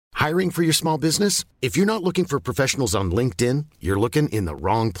Hiring for your small business? If you're not looking for professionals on LinkedIn, you're looking in the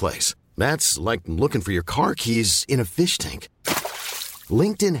wrong place. That's like looking for your car keys in a fish tank.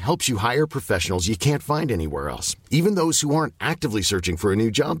 LinkedIn helps you hire professionals you can't find anywhere else, even those who aren't actively searching for a new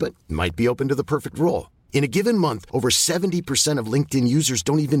job but might be open to the perfect role. In a given month, over 70% of LinkedIn users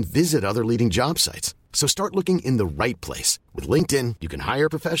don't even visit other leading job sites. So start looking in the right place. With LinkedIn, you can hire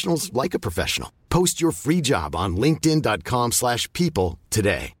professionals like a professional. Post your free job on linkedin.com/people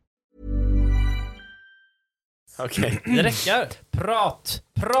today. Okej. Det räcker.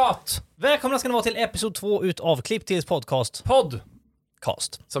 Prat. Välkomna ska ni vara till episod 2 utav Klipp Tills podcast.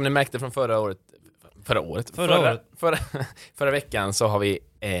 Podcast. Som ni märkte från förra veckan så har vi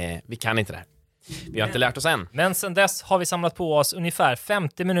kan inte det här. Vi har inte lärt oss än. Men sen dess har vi samlat på oss ungefär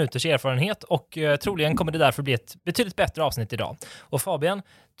 50 minuters erfarenhet och troligen kommer det därför bli ett betydligt bättre avsnitt idag. Och Fabian,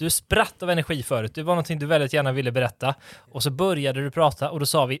 du spratt av energi förut. Det var någonting du väldigt gärna ville berätta. Och så började du prata och då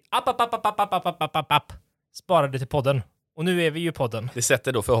sa vi app. Sparade till podden. Och nu är vi ju podden. Det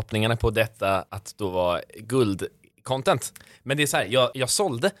sätter då förhoppningarna på detta att då vara guldcontent. Men det är så här, jag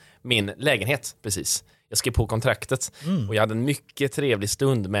sålde min lägenhet precis. Jag skrev på kontraktet och jag hade en mycket trevlig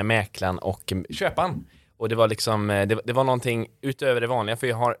stund med mäklaren och köparen. Och det var liksom, det var någonting utöver det vanliga, för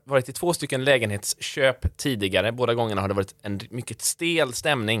jag har varit i 2 stycken lägenhetsköp tidigare. Båda gångerna har det varit en mycket stel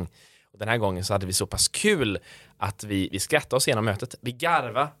stämning. Och den här gången så hade vi så pass kul att vi skrattade oss igenom mötet. Vi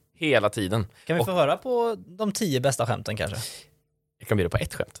garvade hela tiden. Kan vi få höra på de 10 bästa skämten kanske? Jag kan bjuda på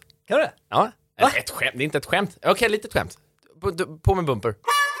ett skämt. Kan du det? Ja, ett skämt. Det är inte ett skämt. Okej, litet skämt. På med bumper.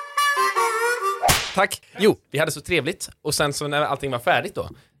 Tack. Jo, vi hade så trevligt. Och sen så när allting var färdigt då.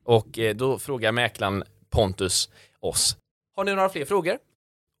 Och då frågade mäklaren Pontus oss: har ni några fler frågor?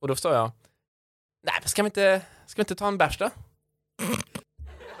 Och då sa jag: nej, men ska vi inte ta en bärs då?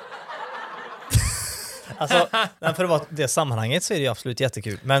 Alltså, för att vara det sammanhanget så är det ju absolut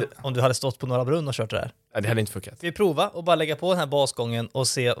jättekul. Men om du hade stått på Norra Brunn och kört det där. Ja, det hade inte funkat. Vi provar och bara lägga på den här basgången och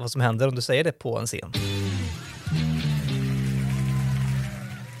se vad som händer om du säger det på en scen.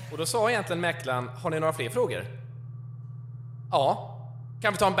 Och då sa egentligen mäklaren: har ni några fler frågor? Ja.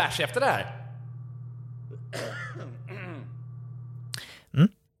 Kan vi ta en bärs efter det här?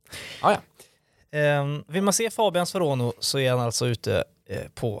 Ja. Vill man se Fabians Verona så är han alltså ute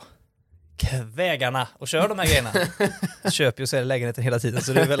på vägarna och kör de här grejerna. Köper ju och säljer lägenheten hela tiden,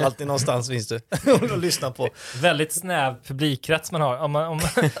 så det är väl alltid någonstans finns du att lyssna på. Väldigt snäv publikkrets man har. Om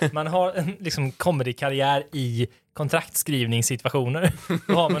man har en liksom comedy-karriär i kontraktskrivningssituationer,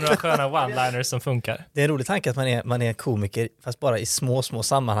 då har man några sköna one-liners som funkar. Det är en rolig tanke att man är komiker fast bara i små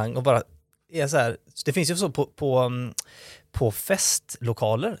sammanhang och bara är så här. Det finns ju så på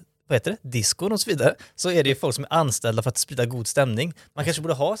festlokaler, vad heter det? Diskon och så vidare, så är det ju folk som är anställda för att sprida god stämning. Man kanske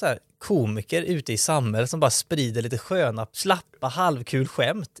borde ha så här komiker ute i samhället som bara sprider lite sköna, slappa, halvkul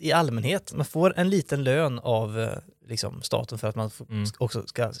skämt i allmänhet. Man får en liten lön av liksom staten för att man också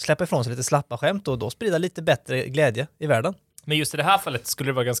ska släppa ifrån sig lite slappa skämt och då sprida lite bättre glädje i världen. Men just i det här fallet skulle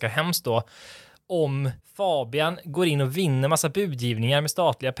det vara ganska hemskt då om Fabian går in och vinner massa budgivningar med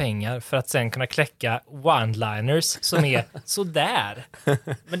statliga pengar för att sen kunna kläcka one-liners som är sådär.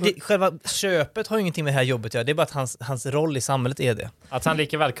 Men själva köpet har ju ingenting med det här jobbet att göra. Det är bara att hans roll i samhället är det. Att han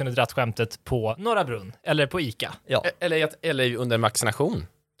lika väl kunde dratt skämtet på Norra Brunn eller på Ica. Ja. Eller under en vaccination.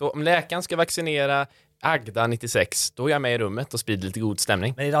 Då, om läkaren ska vaccinera Agda 96, då är jag med i rummet och sprider lite god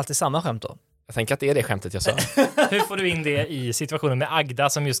stämning. Men är det alltid samma skämt då? Jag tänker att det är det skämtet jag sa. Hur får du in det i situationen med Agda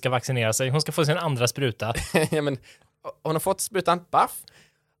som just ska vaccinera sig? Hon ska få sin andra spruta. Ja, men hon har fått sprutan, baff.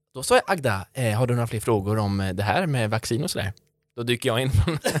 Då sa jag: Agda, har du några fler frågor om det här med vaccin och sådär? Då dyker jag in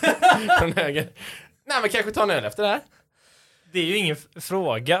från höger. Nej, men kanske ta en öl efter det här. Det är ju ingen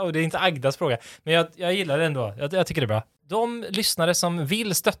fråga och det är inte Agdas fråga. Men jag gillar det ändå. Jag tycker det är bra. De lyssnare som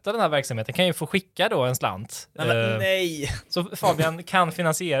vill stötta den här verksamheten kan ju få skicka då en slant. Nej. Så Fabian kan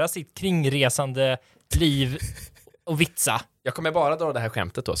finansiera sitt kringresande liv och vitsa. Jag kommer bara dra det här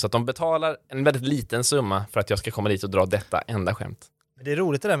skämtet då, så att de betalar en väldigt liten summa för att jag ska komma dit och dra detta enda skämt. Det är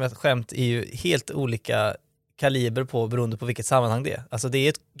roligt det där med att skämt är ju helt olika kaliber på beroende på vilket sammanhang det är. Alltså det är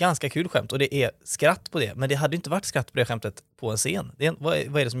ett ganska kul skämt och det är skratt på det. Men det hade inte varit skratt på det skämtet på en scen. Vad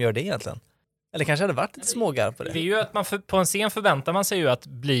är det som gör det egentligen? Eller kanske hade varit lite smågar på det. Det är ju att man på en scen förväntar man sig ju att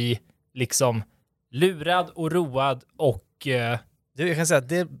bli liksom lurad och road och... Jag kan säga att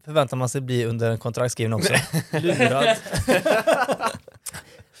det förväntar man sig bli under en kontraktskrivning också. Lurad.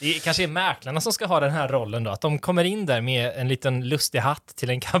 Det kanske är mäklarna som ska ha den här rollen då. Att de kommer in där med en liten lustig hatt till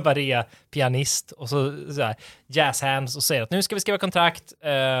en kabaré-pianist och så här, jazz hands och säger att nu ska vi skriva kontrakt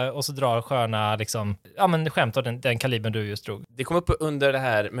och så drar sköna liksom, skämt av den kalibern du just drog. Det kom upp under det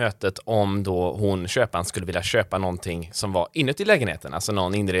här mötet om då köparen skulle vilja köpa någonting som var inuti lägenheten, alltså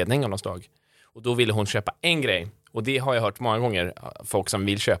någon inredning av något slag. Och då ville hon köpa en grej. Och det har jag hört många gånger, folk som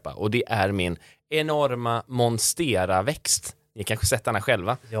vill köpa. Och det är min enorma monstera-växt. Ni kanske sett den här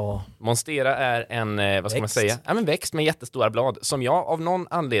själva. Ja. Monstera är en, vad ska man säga? Ja, men växt med jättestora blad. Som jag av någon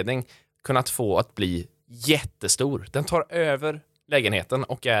anledning kunnat få att bli jättestor. Den tar över lägenheten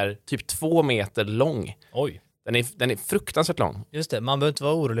och är typ 2 meter lång. Oj. Den är fruktansvärt lång. Just det, man behöver inte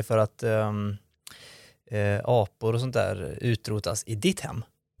vara orolig för att apor och sånt där utrotas i ditt hem.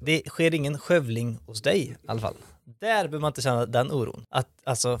 Det sker ingen skövling hos dig i alla fall. Där behöver man inte känna den oron.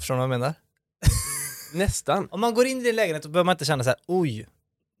 Alltså, förstår du vad jag menar? Nästan. Om man går in i din lägenhet så behöver man inte känna så här: oj,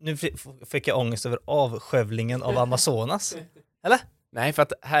 nu fick jag ångest över avskövlingen av Amazonas. Eller? Nej, för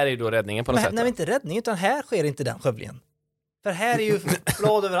att här är ju då räddningen på något sätt. Nej, inte räddning, utan här sker inte den skövlingen. För här är ju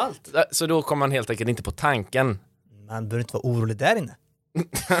blad överallt. Så då kommer man helt enkelt inte på tanken. Man behöver inte vara orolig där inne.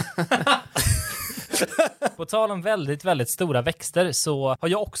 På tal om väldigt, väldigt stora växter så har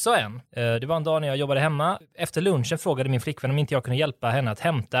jag också en. Det var en dag när jag jobbade hemma. Efter lunchen frågade min flickvän om inte jag kunde hjälpa henne att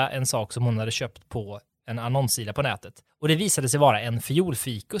hämta en sak som hon hade köpt på en annonssida på nätet. Och det visade sig vara en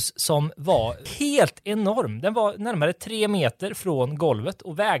fiolfikus som var helt enorm. Den var närmare 3 meter från golvet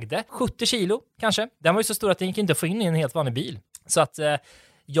och vägde 70 kilo kanske. Den var ju så stor att den gick inte att få in i en helt vanlig bil. Så att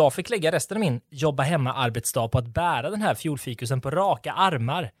jag fick lägga resten av min jobba hemma-arbetsdag på att bära den här fiolfikusen på raka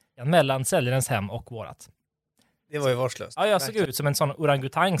armar mellan säljarens hem och vårat. Det var ju varslöst. Ja, jag såg ut som en sån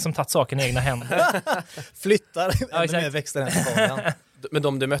orangutang som tagit saken i egna händer. Flyttar ännu mer växter än på. Men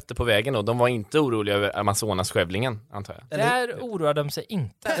de du mötte på vägen då, de var inte oroliga över Amazonas-skövlingen, antar jag? Där oroade de sig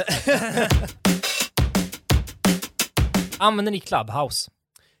inte. Använder ni Clubhouse?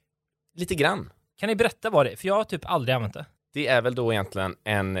 Lite grann. Kan ni berätta vad det är? För jag har typ aldrig använt det. Det är väl då egentligen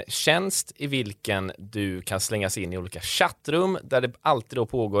en tjänst i vilken du kan slängas in i olika chattrum där det alltid då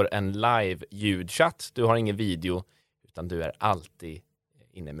pågår en live-ljudchatt. Du har ingen video utan du är alltid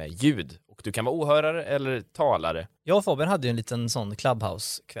inne med ljud. Och du kan vara åhörare eller talare. Jag och Fabian hade ju en liten sån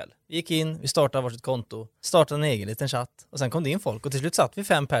Clubhouse-kväll. Vi gick in, vi startade varsitt konto, startade en egen liten chatt och sen kom det in folk och till slut satt vi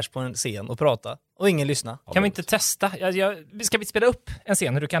 5 pers på en scen och pratade och ingen lyssnade. Kan vi inte testa? Ska vi spela upp en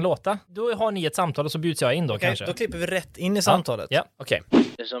scen hur du kan låta? Då har ni ett samtal och så bjuds jag in då kanske. Då klipper vi rätt in i samtalet. Ja. Okej.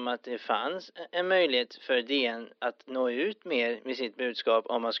 Som att det fanns en möjlighet för DN att nå ut mer med sitt budskap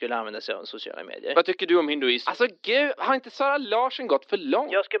om man skulle använda sig av sociala medier. Vad tycker du om hinduism? Alltså gud, har inte Sara Larsson gått för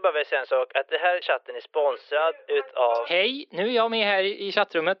långt? Jag ska bara säga en sak, att det här chatten är sponsrad utav... Hej, nu är jag med här i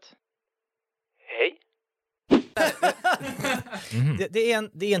chattrummet. Hej? Det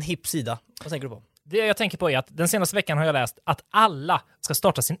är en hipp sida. Vad tänker du på? Det jag tänker på är att den senaste veckan har jag läst att alla ska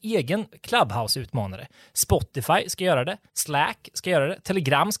starta sin egen Clubhouse-utmanare. Spotify ska göra det, Slack ska göra det,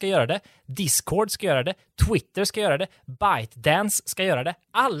 Telegram ska göra det, Discord ska göra det, Twitter ska göra det, ByteDance ska göra det.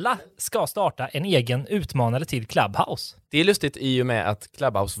 Alla ska starta en egen utmanare till Clubhouse. Det är lustigt i och med att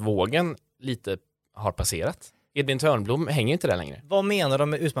Clubhouse-vågen lite har passerat. Edvin Törnblom hänger inte där längre. Vad menar de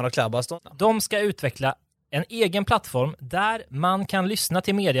med utmanare Clubhouse då? De ska utveckla en egen plattform där man kan lyssna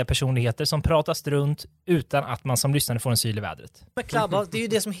till mediepersonligheter som pratar strunt utan att man som lyssnare får en syl i vädret. Med Clubhouse, det är ju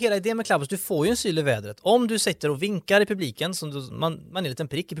det som hela idén med Clubhouse. Du får ju en syl i vädret. Om du sitter och vinkar i publiken, man är en liten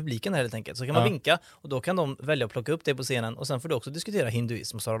prick i publiken helt enkelt, så kan man vinka och då kan de välja att plocka upp det på scenen och sen får du också diskutera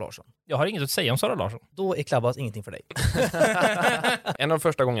hinduism och Sara Larsson. Jag har inget att säga om Sara Larsson. Då är Clubhouse ingenting för dig. En av de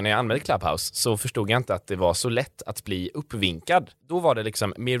första gångerna jag använde Clubhouse så förstod jag inte att det var så lätt att bli uppvinkad. Då var det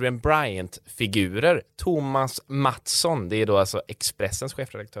liksom Miriam Bryant-figurer. Thomas Mattsson, det är då alltså Expressens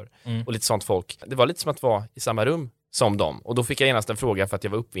chefredaktör. Och lite sånt folk. Det var lite som att vara i samma rum som dem. Och då fick jag genast en fråga för att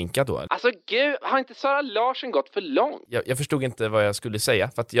jag var uppvinkad då. Alltså gud, har inte Sara Larsson gått för långt? Jag förstod inte vad jag skulle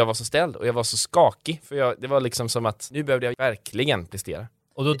säga för att jag var så ställd och jag var så skakig. För det var liksom som att nu behövde jag verkligen prestera.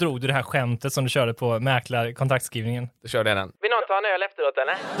 Och då drog du det här skämtet som du körde på mäklarkontraktskrivningen. Då körde jag den. Vill någon ta en öl efteråt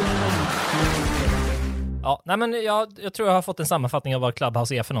eller? Ja, nej men jag tror jag har fått en sammanfattning av vad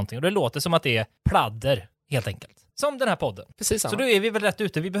Clubhouse är för någonting. Och det låter som att det är pladder, helt enkelt. Som den här podden. Precis samma. Så då är vi väl rätt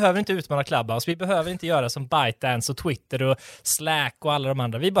ute. Vi behöver inte utmana Clubhouse. Vi behöver inte göra som ByteDance och Twitter och Slack och alla de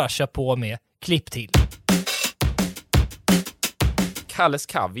andra. Vi bara kör på med klipp till. Kalles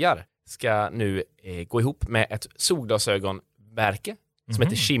Kaviar ska nu gå ihop med ett solglasögonmärke som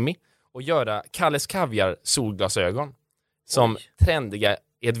heter Shimmy och göra Kalles Kaviar solglasögon som trendiga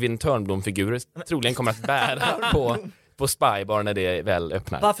Edvin Törnblom-figurer troligen kommer att bära på Spybar när det väl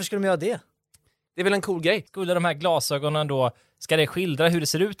öppnar. Varför skulle de göra det? Det är väl en cool grej? Skulle de här glasögonen då, ska det skildra hur det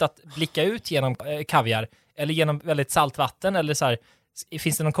ser ut att blicka ut genom kaviar? Eller genom väldigt salt vatten? Eller så här,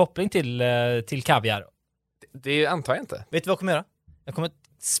 finns det någon koppling till kaviar? Det antar jag inte. Vet du vad jag kommer göra? Jag kommer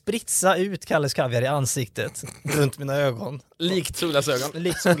spritsa ut Kalles kaviar i ansiktet runt mina ögon. Likt solglasögon.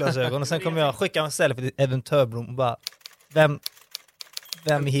 Likt solglasögon. Och sen kommer jag skicka en ställe för Edvin Törnblom och bara, vem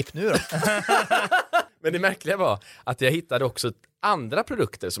är hipp nu då? Men det märkliga var att jag hittade också andra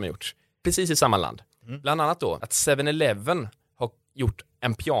produkter som har gjorts precis i samma land. Bland annat då att 7-Eleven har gjort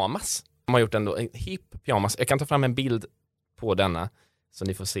en pyjamas. De har gjort en hipp pyjamas. Jag kan ta fram en bild på denna så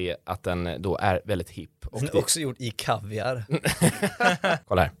ni får se att den då är väldigt hipp. Den är också gjort i kaviar.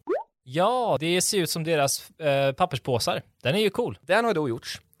 Kolla här. Ja, det ser ut som deras papperspåsar. Den är ju cool. Den har då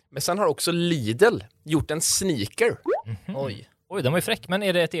gjorts. Men sen har också Lidl gjort en sneaker. Oj. Oj, den var ju fräck. Men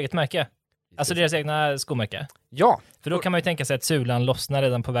är det ett eget märke? Alltså deras egna skomärke? Ja. För då kan man ju tänka sig att sulan lossnar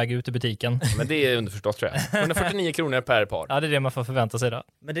redan på väg ut ur butiken. Men det är underförstått tror jag. 149 kronor per par. Ja, det är det man får förvänta sig då.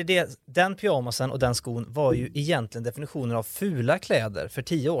 Men den pyjamasen och den skon var ju egentligen definitionen av fula kläder för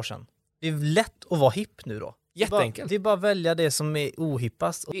 10 år sedan. Det är lätt att vara hipp nu då. Jätteenkelt. Det är bara att välja det som är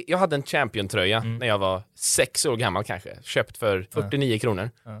ohippast. Jag hade en Champion-tröja när jag var 6 år gammal kanske. Köpt för 49 kronor.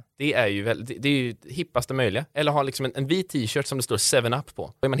 Det är ju det är ju hippaste möjliga. Eller ha liksom en vit t-shirt som det står 7-Up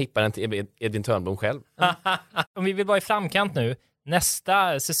på. Då är man hippare än till Edvin Törnblom själv. Om vi vill vara i framkant nu,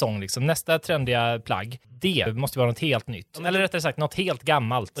 nästa säsong, liksom, nästa trendiga plagg, det måste vara något helt nytt. Eller rättare sagt, något helt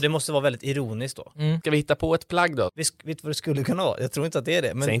gammalt. Och det måste vara väldigt ironiskt då. Ska vi hitta på ett plagg då? Vet du vad det skulle kunna vara? Jag tror inte att det är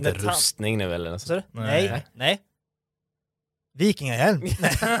det. Men Säg inte rustning nu eller något. Nej. Vikingahjälm. Nej,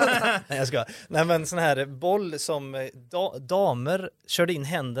 jag ska. Nej, men sån här boll som damer körde in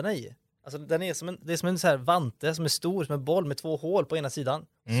händerna i. Alltså den är det är som en så här vante som är stor, som en boll med 2 hål på ena sidan.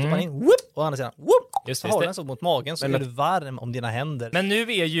 Så stoppar man in, whoop, och andra sidan, whoop. Just så har den så mot magen så är du varm om dina händer. Men nu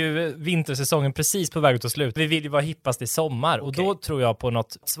är ju vintersäsongen precis på väg att ta slut. Vi vill ju vara hippast i sommar. Och då tror jag på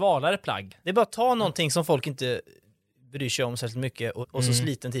något svalare plagg. Det är bara att ta någonting som folk inte bryr sig om särskilt mycket och så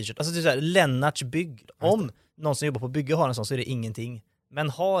sliten t-shirt. Alltså det är så här, Lennarts bygg. Om någon som jobbar på bygge har en sån så är det ingenting. Men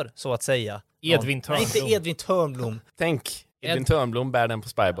har, så att säga, Edvin Törnblom. Nej, inte Edvin Törnblom. Tänk, Edvin Törnblom bär den på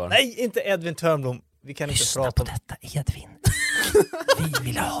Spybar. Nej, inte Edvin Törnblom. Vi kan inte prata om detta, Edvin. Vi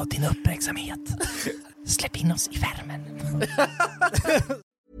vill ha din uppmärksamhet. Släpp in oss i värmen.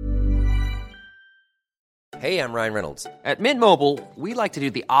 Hey, I'm Ryan Reynolds. At Mint Mobile, we like to do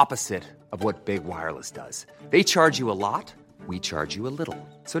the opposite of what Big Wireless does. They charge you a lot, we charge you a little.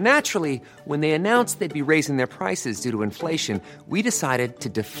 So naturally, when they announced they'd be raising their prices due to inflation, we decided to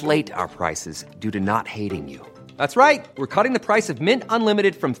deflate our prices due to not hating you. That's right. We're cutting the price of Mint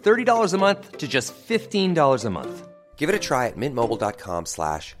Unlimited from $30 a month to just $15 a month. Give it a try at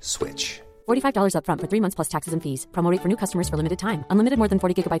mintmobile.com/switch. $45 up front for 3 months plus taxes and fees. Promo rate for new customers for limited time. Unlimited more than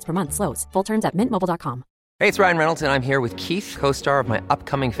 40 gigabytes per month slows. Full terms at mintmobile.com. Hey, it's Ryan Reynolds, and I'm here with Keith, co-star of my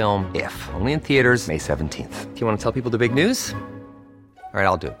upcoming film, If, only in theaters May 17th. Do you want to tell people the big news? All right,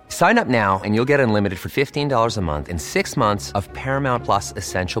 I'll do it. Sign up now and you'll get unlimited for $15 a month and 6 months of Paramount Plus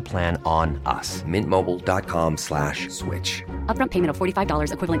Essential Plan on us. mintmobile.com/switch. Upfront payment of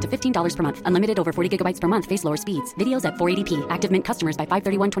 $45 equivalent to $15 per month. Unlimited over 40 gigabytes per month. Face lower speeds. Videos at 480p. Active Mint customers by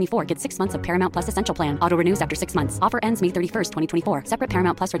 531.24 get 6 months of Paramount Plus Essential Plan. Auto renews after 6 months. Offer ends May 31st, 2024. Separate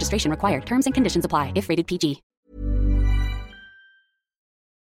Paramount Plus registration required. Terms and conditions apply if rated PG.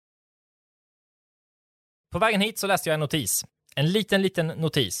 På vägen hit så läste jag en notis. En liten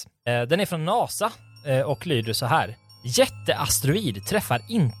notis. Den är från NASA och lyder så här. Jätteasteroid träffar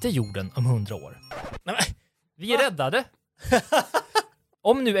inte jorden om 100 år. Nej, vi är räddade.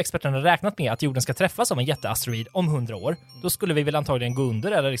 Om nu experterna har räknat med att jorden ska träffas av en jätteasteroid om 100 år, då skulle vi väl antagligen gå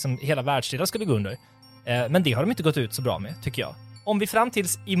under, eller liksom hela världsdelar skulle gå under. Men det har de inte gått ut så bra med, tycker jag. Om vi fram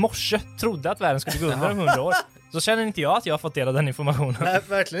tills i morse trodde att världen skulle gå under om 100 år, så känner inte jag att jag har fått del av den informationen. Nej,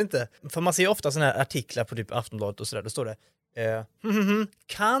 verkligen inte. För man ser ju ofta såna här artiklar på typ Aftonbladet och sådär. Då står det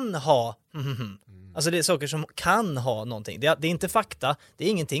kan ha Alltså det är saker som kan ha någonting. Det är inte fakta, det är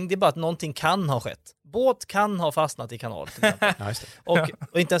ingenting. Det är bara att någonting kan ha skett. Båt kan ha fastnat i kanal till exempel. Ja, just det.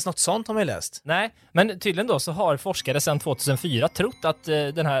 Och inte ens något sånt har man ju läst. Nej, men tydligen då så har forskare sedan 2004 trott att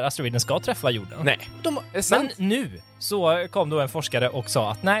den här asteroiden ska träffa jorden. Nej, Men nu så kom då en forskare och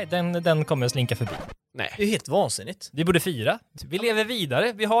sa att nej, den kommer att slinka förbi. Nej. Det är ju helt vansinnigt. Vi borde fira. Vi lever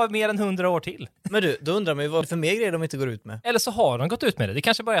vidare. Vi har mer än 100 år till. Men du, då undrar man ju vad för mer grejer de inte går ut med. Eller så har de gått ut med det. Det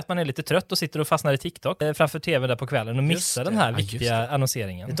kanske bara är att man är lite trött och sitter och fastnar i TikTok framför tv där på kvällen och missar den här viktiga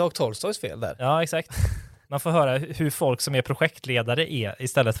annonseringen. Det är Dag Tolstoys fel där. Ja, exakt. Man får höra hur folk som är projektledare är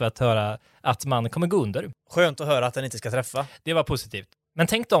istället för att höra att man kommer gå under. Skönt att höra att den inte ska träffa. Det var positivt. Men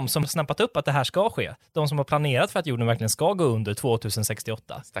tänk de som snappat upp att det här ska ske. De som har planerat för att jorden verkligen ska gå under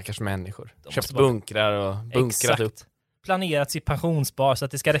 2068. Stackars människor. De Köpt måste vara- bunkrar och bunkrat upp. Planerat sitt pensionsspar så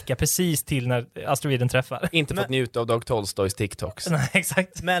att det ska räcka precis till när asteroiden träffar. Inte fått njuta av Dag Tolstojs TikToks. Nej,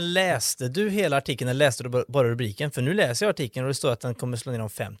 exakt. Men läste du hela artikeln eller läste du bara rubriken? För nu läser jag artikeln och det står att den kommer slå ner om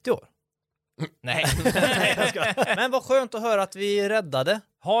 50 år. Nej. Men vad skönt att höra att vi räddade.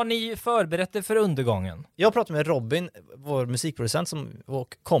 Har ni förberett er för undergången? Jag pratade med Robin, vår musikproducent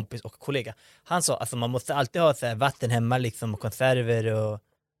och kompis och kollega. Han sa att alltså, man måste alltid ha så här vatten hemma liksom, och konserver och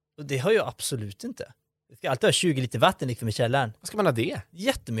det har jag absolut inte. Det ska alltid ha 20 liter vatten liksom i källaren. Vad ska man ha det?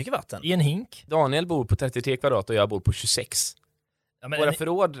 Jättemycket vatten. I en hink? Daniel bor på 33 kvadrat och jag bor på 26. Ja, men Våra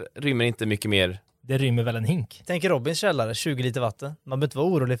förråd rymmer inte mycket mer. det rymmer väl en hink? Tänk Robins källare, 20 liter vatten. Man behöver inte vara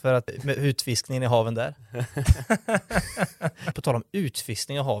orolig för att med utfiskningen i haven där. På tal om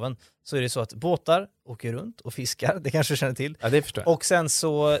utfiskning i haven så är det så att båtar åker runt och fiskar, det kanske du känner till. Ja, det förstår jag. Och sen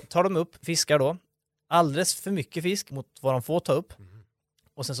så tar de upp fiskar då, alldeles för mycket fisk mot vad de får ta upp.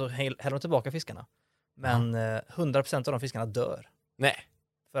 Och sen så häller de tillbaka fiskarna. Men 100% av de fiskarna dör. Nej.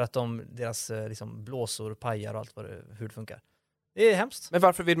 För att deras liksom, blåsor, pajar och allt hur det funkar. Det är hemskt. Men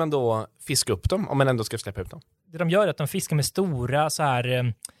varför vill man då fiska upp dem om man ändå ska släppa ut dem? Det de gör är att de fiskar med stora så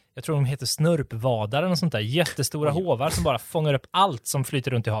här, jag tror de heter snörpvadare och sånt där, jättestora hovar som bara fångar upp allt som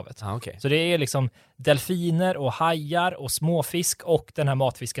flyter runt i havet. Ah, okay. Så det är liksom delfiner och hajar och småfisk och den här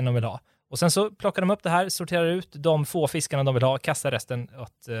matfisken de vill ha. Och sen så plockar de upp det här, sorterar ut de få fiskarna de vill ha, kastar resten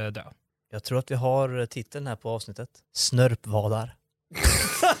att dö. Jag tror att vi har titeln här på avsnittet. Snörpvadar.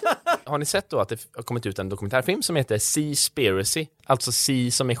 Har ni sett då att det har kommit ut en dokumentärfilm som heter Seaspiracy? Alltså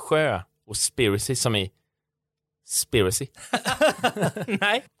sea som är sjö och spiracy som är spiracy.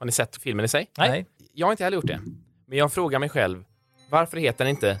 Nej. Har ni sett filmen i sig? Nej. Jag har inte heller gjort det. Men jag frågar mig själv, varför heter den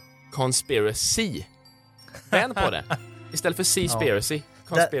inte Conspiracy? Vänd på det. Istället för Seaspiracy.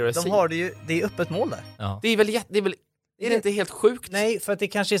 Conspiracy. De har det ju, det är öppet mål där. Ja. Det är väl är det inte helt sjukt? Nej, för att det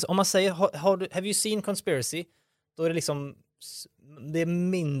kanske är så, om man säger, have you seen Conspiracy? Då är det liksom, det är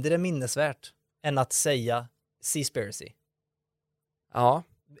mindre minnesvärt än att säga Seaspiracy. Ja.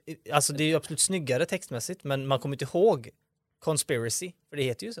 Alltså det är ju absolut snyggare textmässigt, men man kommer inte ihåg Conspiracy, för det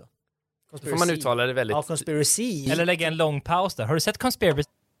heter ju så. Då får man uttala det väldigt... Ja, Conspiracy. Eller lägga en lång paus där. Har du sett Conspiracy?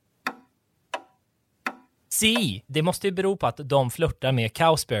 Det måste ju bero på att de flörtar med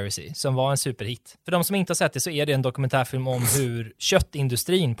Cowspiracy, som var en superhit. För de som inte har sett det så är det en dokumentärfilm om hur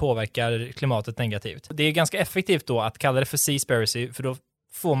köttindustrin påverkar klimatet negativt. Det är ganska effektivt då att kalla det för Seaspiracy, för då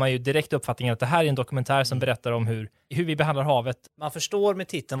får man ju direkt uppfattningen att det här är en dokumentär som berättar om hur vi behandlar havet. Man förstår med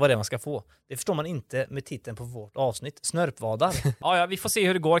titeln vad det är man ska få. Det förstår man inte med titeln på vårt avsnitt. Snörpvadar. Ja, vi får se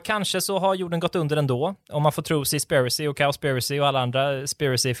hur det går. Kanske så har jorden gått under ändå, om man får tro Seaspiracy och Cowspiracy och alla andra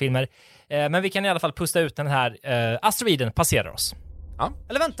Spiracy-filmer. Men vi kan i alla fall pusta ut den här asteroiden passerar oss. Ja.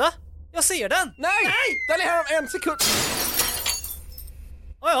 Eller vänta! Jag ser den! Nej! Den är här om en sekund!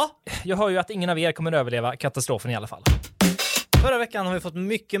 Ja. Jag hör ju att ingen av er kommer överleva katastrofen i alla fall. Förra veckan har vi fått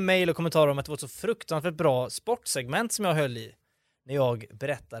mycket mejl och kommentarer om att det var ett så fruktansvärt bra sportsegment som jag höll i. När jag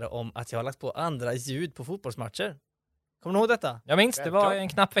berättade om att jag har lagt på andra ljud på fotbollsmatcher. Kommer ni ihåg detta? Jag minns, det var en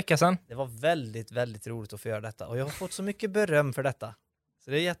knapp vecka sedan. Det var väldigt, väldigt roligt att få göra detta. Och jag har fått så mycket beröm för detta.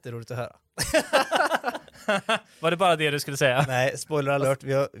 Så det är jätteroligt att höra. Var det bara det du skulle säga? Nej, spoiler alert.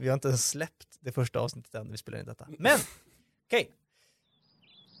 Vi har inte ens släppt det första avsnittet än när vi spelar in detta. Men, okej.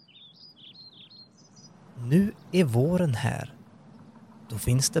 Nu är våren här. Då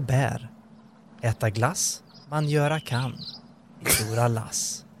finns det bär. Äta glass man göra kan. I stora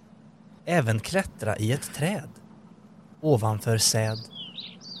lass. Även klättra i ett träd. Ovanför säd.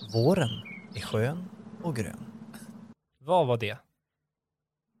 Våren är skön och grön. Vad var det?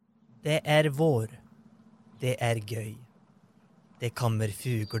 Det är vår. Det är göj. Det kommer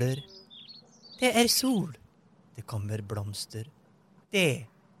fugler. Det är sol. Det kommer blomster. Det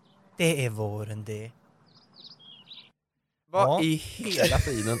är våren det. Vad Ja. i hela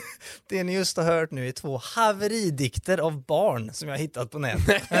tiden? Det ni just har hört nu är 2 haveridikter av barn som jag har hittat på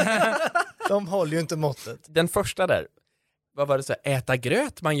nätet. De håller ju inte måttet, Den första där, vad var det så? Äta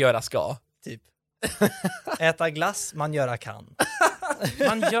gröt man göra ska? typ. Äta glass man göra kan.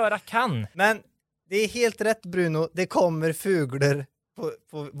 Man göra kan. Men det är helt rätt Bruno, det kommer fugler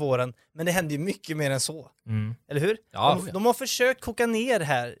på våren. Men det händer ju mycket mer än så. Mm. Eller hur? Ja. De har försökt koka ner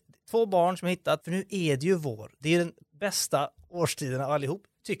här. 2 barn som har hittat, för nu är det ju vår. Det är den bästa årstiden av allihop,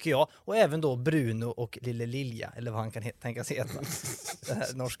 tycker jag. Och även då Bruno och lille Lilja, eller vad han kan tänkas heta. Det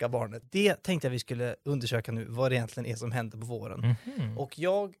här norska barnet. Det tänkte jag vi skulle undersöka nu, vad det egentligen är som händer på våren. Mhm. Och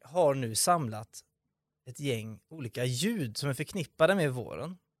jag har nu samlat ett gäng olika ljud som är förknippade med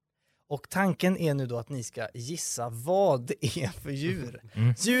våren. Och tanken är nu då att ni ska gissa vad det är för djur.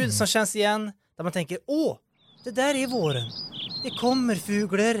 Ljud som känns igen, där man tänker, det där är våren. Det kommer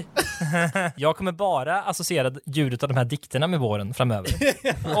fuglar. Jag kommer bara associera ljudet av de här dikterna med våren framöver.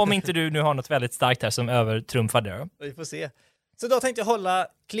 Om inte du nu har något väldigt starkt här som övertrumfar det. Vi får se. Så då tänkte jag hålla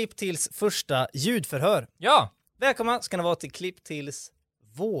Klipp Tills första ljudförhör. Ja! Välkomna ska ni vara till Klipp Tills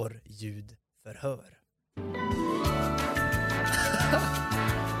vårljudförhör.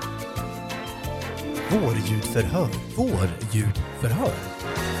 Vårljudförhör. Vårljudförhör.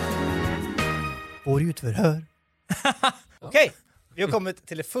 Vårljudförhör. Okej, vi har kommit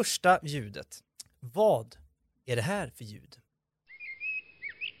till det första ljudet. Vad är det här för ljud?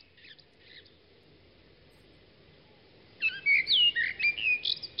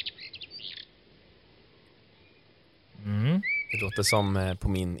 Det låter som på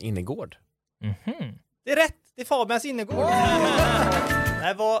min innergård. Det är rätt, det är Fabians innergård.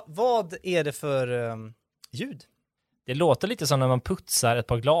 Nej, vad är det för ljud? Det låter lite som när man putsar ett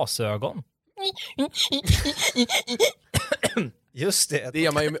par glasögon. Just det. Det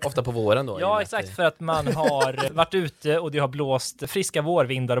gör man ju ofta på våren då. Ja, exakt, för att man har varit ute och det har blåst friska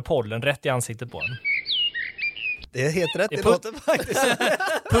vårvindar och pollen rätt i ansiktet på en. Det är helt rätt, det låter faktiskt.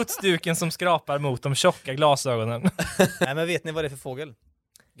 Putsduken som skrapar mot de tjocka glasögonen. Nej, men vet ni vad det är för fågel?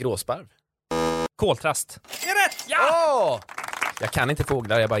 Gråsparv. Koltrast. Det är rätt! Ja! Jag kan inte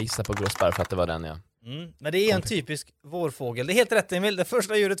fåglar, jag bara gissar på gråsparv för att det var den jag... Men det är en typisk vårfågel. Det är helt rätt, Emil. Det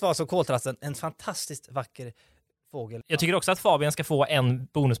första ljudet var så koltrasten. En fantastiskt vacker fågel. Jag tycker också att Fabian ska få en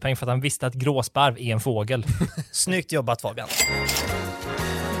bonuspeng för att han visste att gråsparv är en fågel. Snyggt jobbat, Fabian.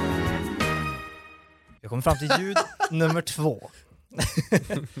 Jag kommer fram till ljud nummer 2.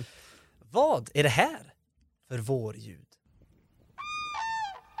 Vad är det här för vårljud?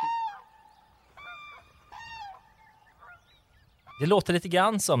 Det låter lite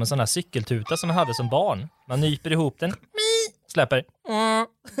grann som en sån här cykeltuta som man hade som barn. Man nyper ihop den, släpper.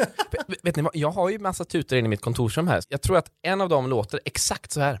 Vet ni vad? Jag har ju massa tutor inne i mitt kontorsrum här. Jag tror att en av dem låter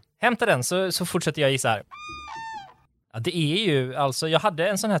exakt så här. Hämta den så fortsätter jag gissa här. Ja, det är ju, alltså jag hade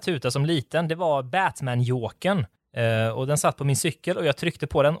en sån här tuta som liten. Det var Batman-jokern. Och den satt på min cykel och jag tryckte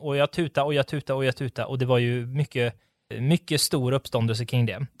på den och jag tutade och jag tutade och jag tutade. Och det var ju mycket stor uppståndelse kring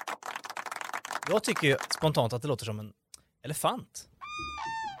det. Jag tycker ju spontant att det låter som en elefant.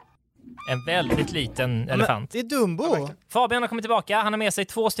 En väldigt liten elefant. Det är Dumbo. Fabian har kommit tillbaka. Han har med sig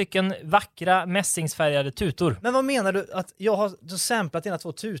 2 stycken vackra mässingsfärgade tutor. Men vad menar du? Att jag har samplat dina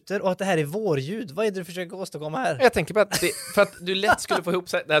 2 tutor och att det här är vårljud? Vad är det du försöker åstadkomma här? Jag tänker på att för att du lätt skulle få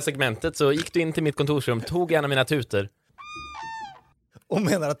ihop det här segmentet så gick du in till mitt kontorsrum, tog en av mina tutor. Och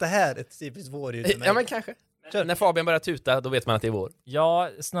menar att det här är ett typiskt vårljud för mig? Ja, men kanske. När Fabian börjar tuta, då vet man att det är vår. Ja,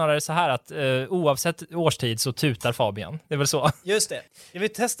 snarare så här att oavsett årstid så tutar Fabian. Det är väl så? Just det. Jag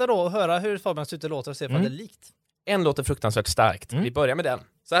vill testa då och höra hur Fabians tutor låter och se om det är likt. En låter fruktansvärt starkt. Vi börjar med den.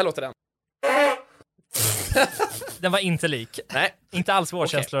 Så här låter den. Den var inte lik. Nej. Inte alls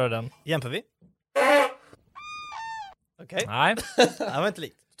vårkänslor av den. Jämför vi? Okej. Nej. Det var inte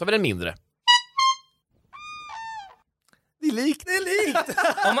likt. Så tar vi den mindre. Det är likt. Det är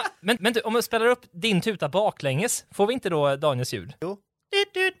likt. Men om man spelar upp din tuta baklänges, får vi inte då Daniels ljud? Jo.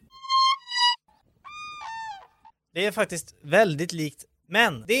 Det är faktiskt väldigt likt.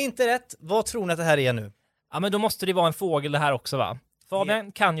 Men det är inte rätt. Vad tror ni att det här är nu? Ja, men då måste det vara en fågel det här också, va?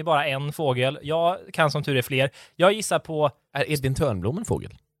 Fabian kan ju bara en fågel. Jag kan som tur är fler. Jag gissar på... Är Edvin Törnblom en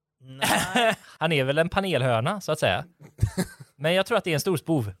fågel? Nej. Han är väl en panelhörna, så att säga. Men jag tror att det är en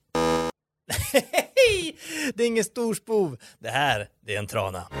storspov. Det är ingen storspov. Det här, det är en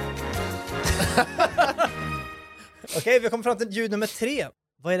trana. Okej, vi kommer fram till ljud nummer 3.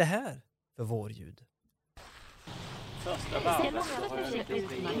 Vad är det här för vårljud?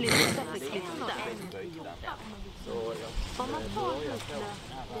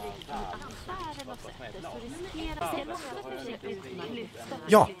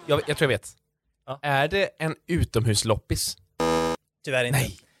 Ja, jag tror jag vet. Ja. Är det en utomhusloppis? Tyvärr inte.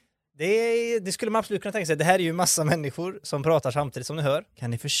 Nej. Det skulle man absolut kunna tänka sig. Det här är ju massa människor som pratar samtidigt som ni hör.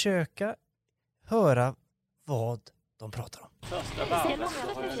 Kan ni försöka höra vad de pratar om?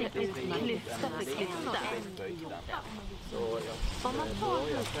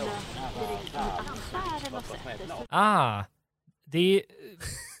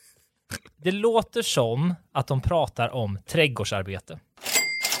 Det låter som att de pratar om trädgårdsarbete.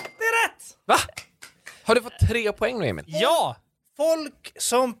 Det är rätt! Va? Har du fått 3 poäng nu, Emil? Ja! Folk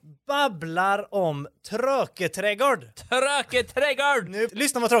som babblar om tröketrädgård. Tröketrädgård! Nu,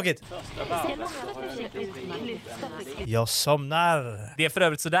 lyssna vad tråkigt. Jag somnar. Det är för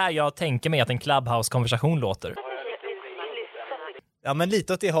övrigt så där jag tänker mig att en Clubhouse-konversation låter. Ja, men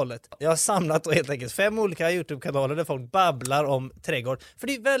lite åt det hållet. Jag har samlat då helt enkelt 5 olika YouTube-kanaler där folk babblar om trädgård. För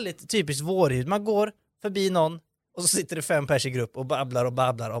det är väldigt typiskt vårljud. Man går förbi någon och så sitter det 5 pers i grupp och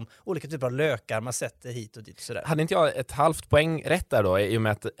babblar om olika typer av lökar man sätter hit och dit och sådär. Hade inte jag ett halvt poäng rätt där då? I och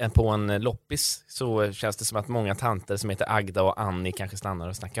med att på en loppis så känns det som att många tanter som heter Agda och Annie kanske stannar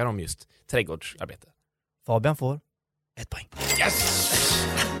och snackar om just trädgårdsarbete. Fabian får 1 poäng. Yes!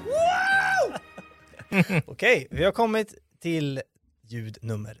 Okej, vi har kommit till ljud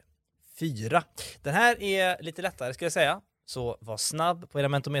nummer 4. Den här är lite lättare ska jag säga. Så var snabb på era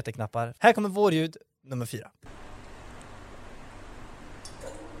mentometerknappar. Här kommer vårljud nummer 4.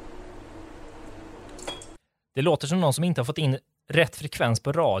 Det låter som någon som inte har fått in rätt frekvens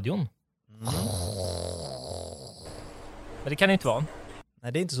på radion. Men det kan det inte vara.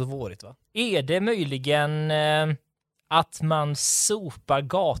 Nej, det är inte så vårigt va? Är det möjligen att man sopar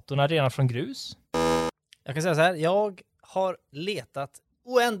gatorna redan från grus? Jag kan säga så här, jag har letat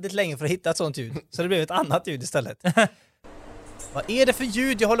oändligt länge för att hitta ett sånt ljud. Så det blev ett annat ljud istället. Vad är det för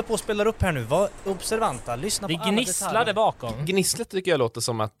ljud jag håller på att spela upp här nu? Var observanta, lyssna på alla detaljer. Det gnisslade bakom. Gnisslet tycker jag låter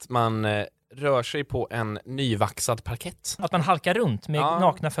som att man rör sig på en nyvaxad parkett. Att man halkar runt med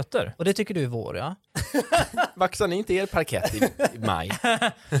nakna fötter. Och det tycker du är vår, ja? Vaxar ni inte er parkett i maj?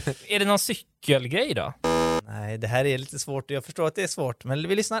 Är det någon cykelgrej då? Nej, det här är lite svårt. Jag förstår att det är svårt. Men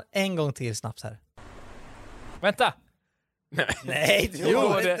vi lyssnar en gång till snabbt här. Vänta! Nej, du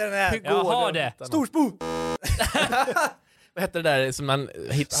har inte den här. Jag har det. Storspo! Vad heter det där som man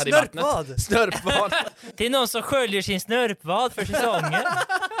hade i vattnet? Snörpvad. Det är någon som sköljer sin snörpvad för säsongen.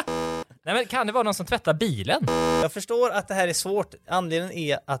 Nej, men kan det vara någon som tvättar bilen? Jag förstår att det här är svårt. Anledningen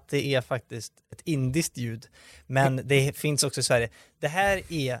är att det är faktiskt ett indiskt ljud. Men det finns också i Sverige. Det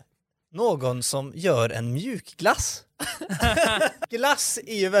här är någon som gör en mjukglass. Glass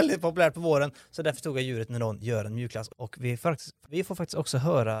är ju väldigt populärt på våren. Så därför tog jag djuret när någon gör en mjukglass. Och vi får faktiskt också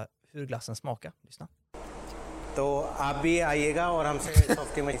höra hur glassen smakar. Lyssna. तो आप भी आइएगा और हमसे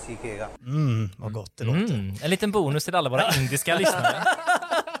सॉफ्टवेयर सीखिएगा. Vad gott det låter. En liten bonus till alla våra indiska lyssnare.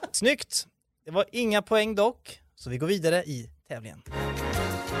 Snyggt! Det var inga poäng dock, så vi går vidare i tävlingen.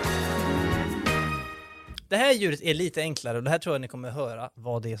 Det här djuret är lite enklare och det här tror jag ni kommer höra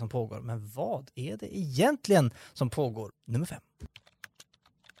vad det är som pågår. Men vad är det egentligen som pågår? Nummer 5.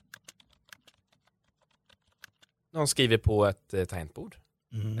 Någon skriver på ett tangentbord.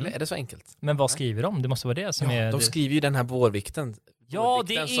 Eller är det så enkelt? Men vad skriver de? Det måste vara det som är... De skriver ju den här vårvikten. Ja,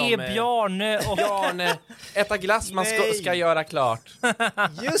 det är Bjarne och... Bjarne, äta glass man ska göra klart.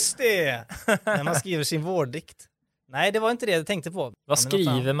 Just det! När man skriver sin vårdikt. Nej, det var inte det jag tänkte på. Vad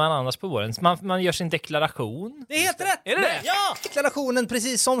skriver man annars på våren? Man gör sin deklaration. Det är helt rätt! Är det? Ja! Deklarationen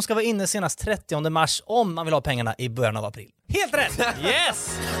precis som ska vara inne senast 30 mars om man vill ha pengarna i början av april. Helt rätt!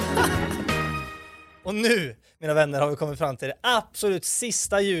 Yes! Och nu, mina vänner, har vi kommit fram till det absolut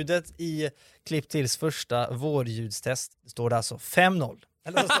sista ljudet i Klipp Tills första vårljudstest. Det står det alltså 5-0.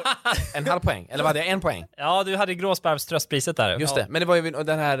 Eller står... En halv poäng. Eller var det 1 poäng? Ja, du hade Gråsparvs tröstpriset där. Just det. Men det var ju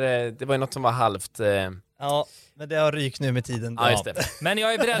det var ju något som var halvt... Ja, men det har rykt nu med tiden. Ja, just det. Men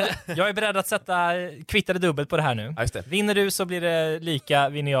jag är beredd att sätta kvittade dubbelt på det här nu. Ja, just det. Vinner du så blir det lika,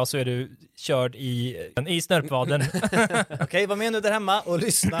 vinner jag så är du körd i snörpvaden. Okej, var med nu där hemma och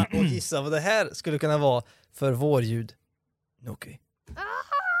lyssna och gissa vad det här skulle kunna vara för vårljud. Okej.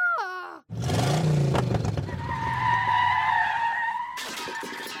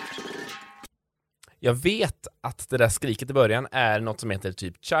 Jag vet att det där skriket i början är något som heter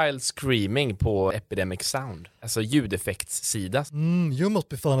typ Child Screaming på Epidemic Sound. Alltså ljudeffektssida. You must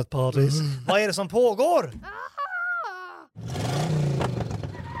be fun at parties. Vad är det som pågår?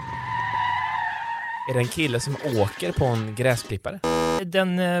 Är det en kille som åker på en gräsklippare?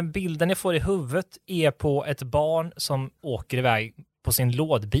 Den bilden jag får i huvudet är på ett barn som åker iväg på sin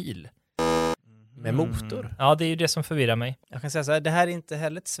lådbil. Med motor? Ja, det är ju det som förvirrar mig. Jag kan säga så här, det här är inte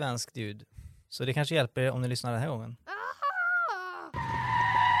heller ett svenskt ljud. Så det kanske hjälper om ni lyssnar den här gången.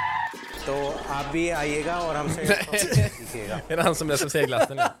 तो आप भी आइएगा और हमसे सॉफ्टवेयर सीखिएगा. Är det han som recenserar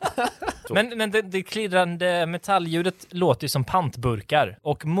glassen nu? Men det klirrande metalljudet låter ju som pantburkar.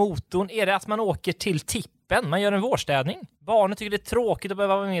 Och motorn, är det att man åker till tippen? Man gör en vårstädning. Barnet tycker det är tråkigt att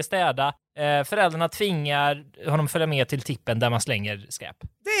behöva vara med och städa. Föräldrarna tvingar honom följa med till tippen där man slänger skräp.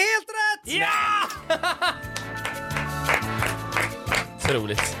 Det är helt rätt! Ja! Så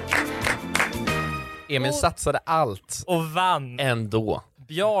roligt. Emil satsade allt Och vann. ändå.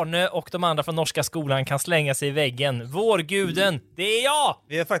 Bjarne och de andra från norska skolan kan slänga sig i väggen. Vårguden, det är jag!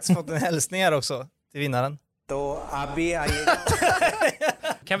 Vi har faktiskt fått en hälsning här också till vinnaren. तो आप भी आइएगा.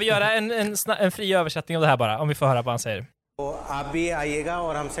 Kan vi göra en fri översättning av det här bara, om vi får höra vad han säger? तो आप भी आइएगा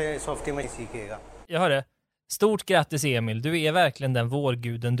और हमसे सॉफ्टवेयर सीखिएगा. Jag hör det. Stort grattis Emil, du är verkligen den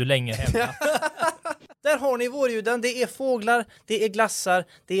vårguden du länge hävdat. Där har ni vårljuden. Det är fåglar, det är glassar,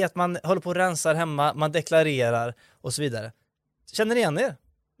 det är att man håller på och rensar hemma, man deklarerar och så vidare. Känner ni igen er?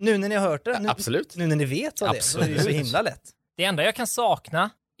 Nu när ni har hört det? Nu, Absolut. Nu när ni vet vad det är, så är det ju så himla lätt. Det enda jag kan sakna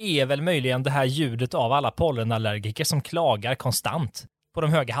är väl möjligen det här ljudet av alla pollenallergiker som klagar konstant på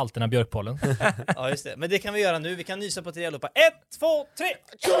de höga halterna björkpollen. Ja, just det. Men det kan vi göra nu. Vi kan nysa på 3 allihopa. 1, 2, 3!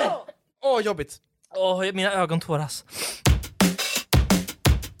 Åh, jobbigt. Mina ögon tåras.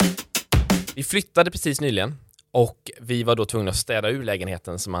 Vi flyttade precis nyligen och vi var då tvungna att städa ur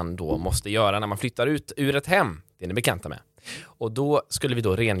lägenheten som man då måste göra när man flyttar ut ur ett hem. Det är ni bekanta med. Och då skulle vi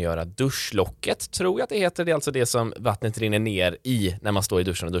då rengöra duschlocket, tror jag att det heter. Det är alltså det som vattnet rinner ner i när man står i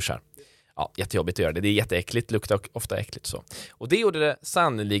duschen och duschar. Ja, jättejobbigt att göra det. Det är jätteäckligt, luktar ofta äckligt så. Och det gjorde det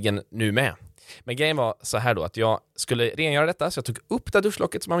sannoliken nu med. Men grejen var så här då att jag skulle rengöra detta så jag tog upp det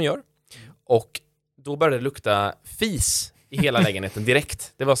duschlocket som man gör. Och då började det lukta fis i hela lägenheten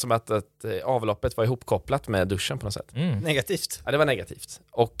direkt. Det var som att avloppet var ihopkopplat med duschen på något sätt. Negativt. Ja, det var negativt.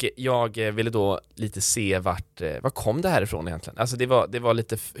 Och jag ville då lite se var kom det här ifrån egentligen? Alltså det var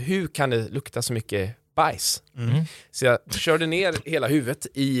lite, hur kan det lukta så mycket bajs? Så jag körde ner hela huvudet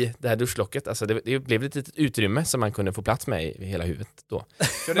i det här duschlocket. Alltså det blev ett litet utrymme som man kunde få plats med i hela huvudet då.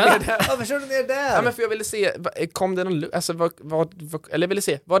 Varför körde du ner där? Ja, men för jag ville se, kom det någon, alltså eller jag ville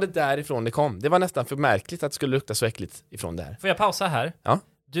se, var det därifrån det kom? Det var nästan för märkligt att det skulle lukta så äckligt ifrån det här. Får jag pausa här? Ja.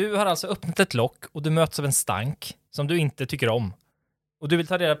 Du har alltså öppnat ett lock och du möts av en stank som du inte tycker om. Och du vill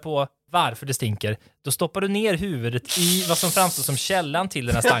ta reda på varför det stinker. Då stoppar du ner huvudet i vad som framstår som källan till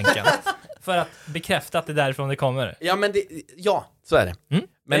den här stanken. För att bekräfta att det är därifrån det kommer. Ja, men så är det.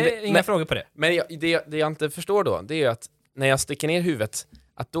 Men det är inga frågor på det. Men det jag inte förstår då, det är ju att när jag sticker ner huvudet,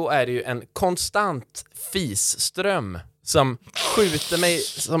 att då är det ju en konstant fisström som skjuter mig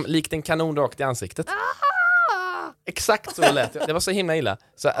som likt en kanon rakt i ansiktet. Exakt så lät det. Det var så himla illa.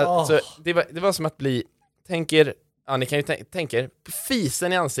 Så det var som att bli, ni kan ju tänka er,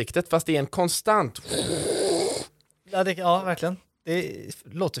 fisen i ansiktet fast det är en konstant. Ja, verkligen. Det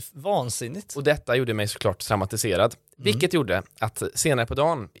låter vansinnigt. Och detta gjorde mig såklart traumatiserad. Vilket gjorde att senare på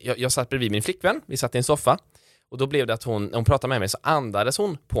dagen, jag satt bredvid min flickvän, vi satt i en soffa. Och då blev det att när hon pratade med mig så andades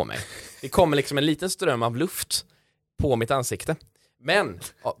hon på mig. Det kommer liksom en liten ström av luft på mitt ansikte. Men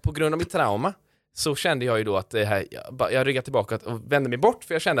på grund av mitt trauma så kände jag ju då att det här, jag ryggade tillbaka och vände mig bort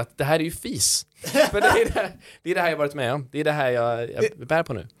för jag kände att det här är ju fis. För det är det här jag varit med om. Det är det här jag bär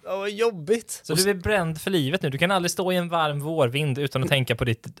på nu. Ja, vad jobbigt. Så du är bränd för livet nu. Du kan aldrig stå i en varm vårvind utan att tänka på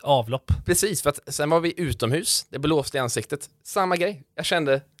ditt avlopp. Precis, för att sen var vi utomhus. Det blåste i ansiktet. Samma grej. Jag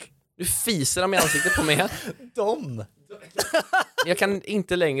kände, nu fiser de i ansiktet på mig. Jag kan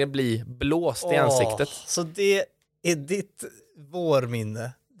inte längre bli blåst i ansiktet. Så det är ditt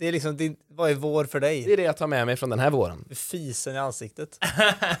vårminne. Det är liksom vad är vår för dig? Det är det jag tar med mig från den här våren. Fisen i ansiktet.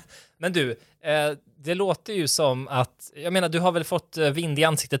 Men du, det låter ju som att, jag menar, du har väl fått vind i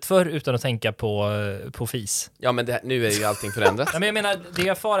ansiktet förr utan att tänka på fis. Ja, men nu är ju allting förändrat. Ja, men jag menar, det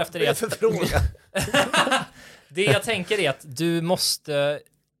jag far efter är att... Det jag tänker är att du måste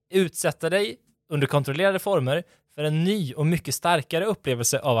utsätta dig under kontrollerade former för en ny och mycket starkare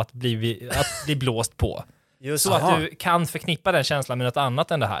upplevelse av att bli blåst på. Just så att du kan förknippa den känslan med något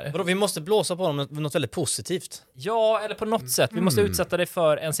annat än det här. Bro, vi måste blåsa på dem med något väldigt positivt. Ja, eller på något sätt. Vi måste utsätta dig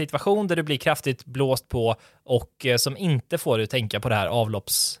för en situation där du blir kraftigt blåst på och som inte får dig att tänka på det här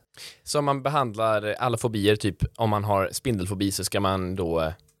avlopps... Så man behandlar alla fobier, typ om man har spindelfobi så ska man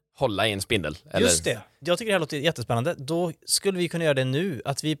då hålla i en spindel. Eller? Just det. Jag tycker det här låter jättespännande. Då skulle vi kunna göra det nu.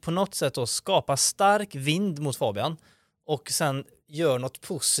 Att vi på något sätt då skapar stark vind mot Fabian och sen gör något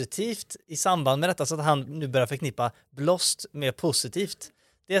positivt i samband med detta så att han nu börjar förknippa blåst med positivt.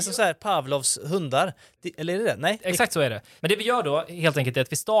 Det är som så här Pavlovs hundar. Eller är det det? Nej? Exakt så är det. Men det vi gör då helt enkelt är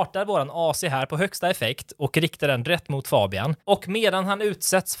att vi startar våran AC här på högsta effekt och riktar den rätt mot Fabian. Och medan han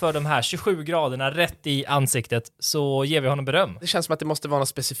utsätts för de här 27 graderna rätt i ansiktet så ger vi honom beröm. Det känns som att det måste vara någon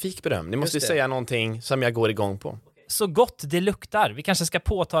specifik beröm. Ni måste ju säga någonting som jag går igång på. Så gott det luktar. Vi kanske ska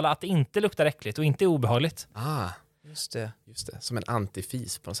påtala att det inte luktar äckligt och inte är obehagligt. Just det. Som en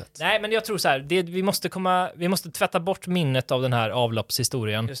antifis på något sätt. Nej, men jag tror så här, vi måste tvätta bort minnet av den här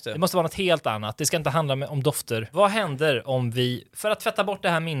avloppshistorien. Det måste vara något helt annat. Det ska inte handla om dofter. Vad händer om vi, för att tvätta bort det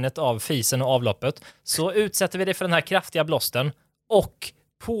här minnet av fisen och avloppet, så utsätter vi det för den här kraftiga blåsten och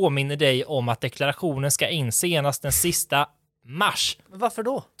påminner dig om att deklarationen ska in senast den sista mars. Men varför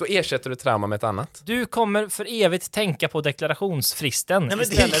då? Då ersätter du trauma med ett annat. Du kommer för evigt tänka på deklarationsfristen. Nej, men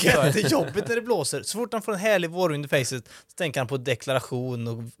det är jättejobbigt när det blåser. Så fort han får en härlig vårvind i facet så tänker han på deklaration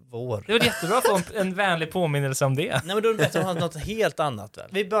och vår. Det var jättebra att få en vänlig påminnelse om det. Nej, men då är det bättre att ha något helt annat. Väl?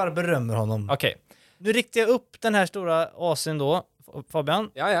 Vi bara berömmer honom. Okej. Nu riktar jag upp den här stora asen då,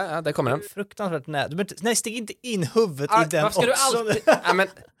 Fabian. Ja, där kommer den. Fruktansvärt nära. Nej, stick inte in huvudet i den varför ska du också. alltid... Ja, men,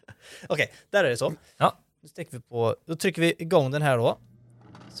 Okej, där är det så. Ja. Nu sticker vi på, då trycker vi igång den här då.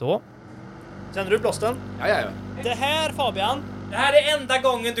 Så. Känner du blåsten? ja. Det här, Fabian. Det här är enda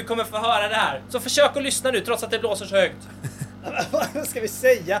gången du kommer få höra det här. Så försök att lyssna nu trots att det blåser så högt. Vad ska vi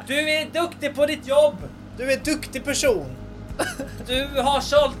säga? Du är duktig på ditt jobb. Du är en duktig person. Du har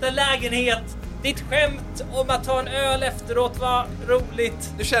sålt en lägenhet. Ditt skämt om att ta en öl efteråt var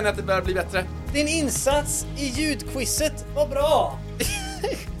roligt. Du känner att det börjar bli bättre. Din insats i ljudquizet var bra.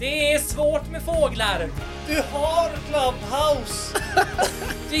 Det är svårt med fåglar. Du har Clubhouse.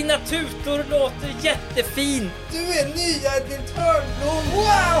 Dina tutor låter jättefin. Du är nya Edvin Törnblom.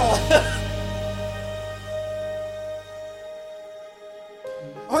 Wow!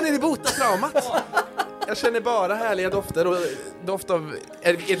 Har ni botat traumat? Jag känner bara härliga dofter och doft av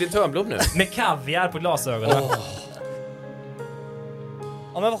Edvin Törnblom nu. Med kaviar på glasögonen.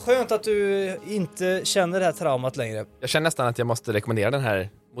 Ja, men vad skönt att du inte känner det här traumat längre. Jag känner nästan att jag måste rekommendera den här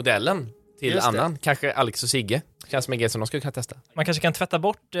modellen till Just det. annan. Kanske Alex och Sigge. Känns som en grej som de skulle kunna testa. Man kanske kan tvätta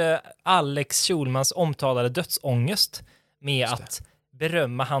bort Alex Schulmans omtalade dödsångest med att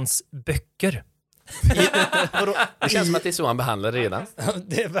berömma hans böcker. Det känns som att det är så han behandlar det redan.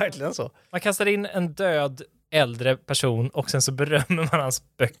 Det är verkligen så. Man kastar in en död äldre person och sen så berömmer man hans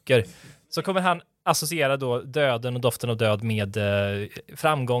böcker. Så kommer han associera då döden och doften av död med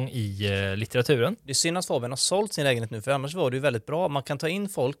framgång i litteraturen. Det är synd att Fabian har sålt sin lägenhet nu, för annars var det ju väldigt bra. Man kan ta in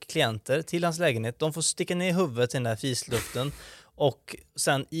klienter till hans lägenhet. De får sticka ner huvudet i den där fisluften och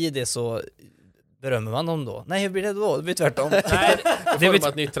sen i det så berömmer man dem då. Nej, hur blir det då? Det blir tvärtom. Nej, Det är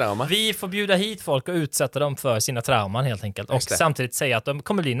ett nytt trauma. vi får bjuda hit folk och utsätta dem för sina trauman helt enkelt. Och Just det. samtidigt säga att de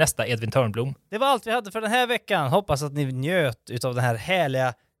kommer bli nästa Edvin Törnblom. Det var allt vi hade för den här veckan. Hoppas att ni njöt utav den här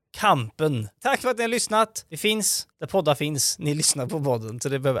härliga kampen. Tack för att ni har lyssnat. Vi finns där poddar finns. Ni lyssnar på podden, så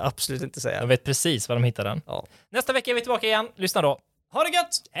det behöver jag absolut inte säga. Jag vet precis var de hittar den. Ja. Nästa vecka är vi tillbaka igen. Lyssna då. Ha det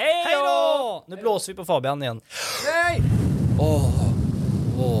gött! Hej Hej då! Nu blåser vi på Fabian igen. Nej!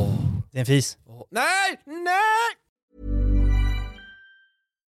 Det är en fis. Nej!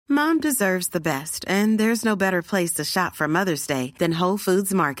 Mom deserves the best, and there's no better place to shop for Mother's Day than Whole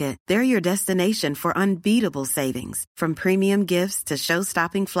Foods Market. They're your destination for unbeatable savings, from premium gifts to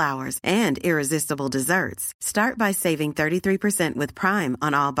show-stopping flowers and irresistible desserts. Start by saving 33% with Prime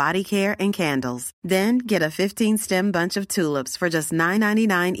on all body care and candles. Then get a 15-stem bunch of tulips for just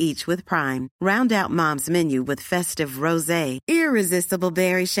 $9.99 each with Prime. Round out Mom's menu with festive rosé, irresistible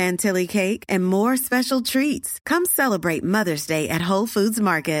berry chantilly cake, and more special treats. Come celebrate Mother's Day at Whole Foods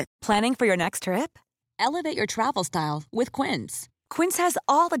Market. Planning for your next trip? Elevate your travel style with Quince. Quince has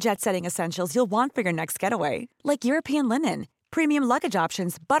all the jet-setting essentials you'll want for your next getaway, like European linen, premium luggage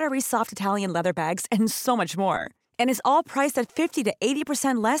options, buttery soft Italian leather bags, and so much more. And is all priced at 50 to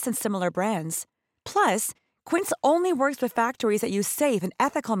 80% less than similar brands. Plus, Quince only works with factories that use safe and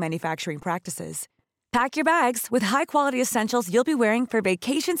ethical manufacturing practices. Pack your bags with high-quality essentials you'll be wearing for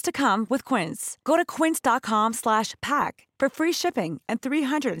vacations to come with Quince. Go to quince.com/pack for free shipping and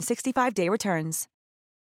 365-day returns.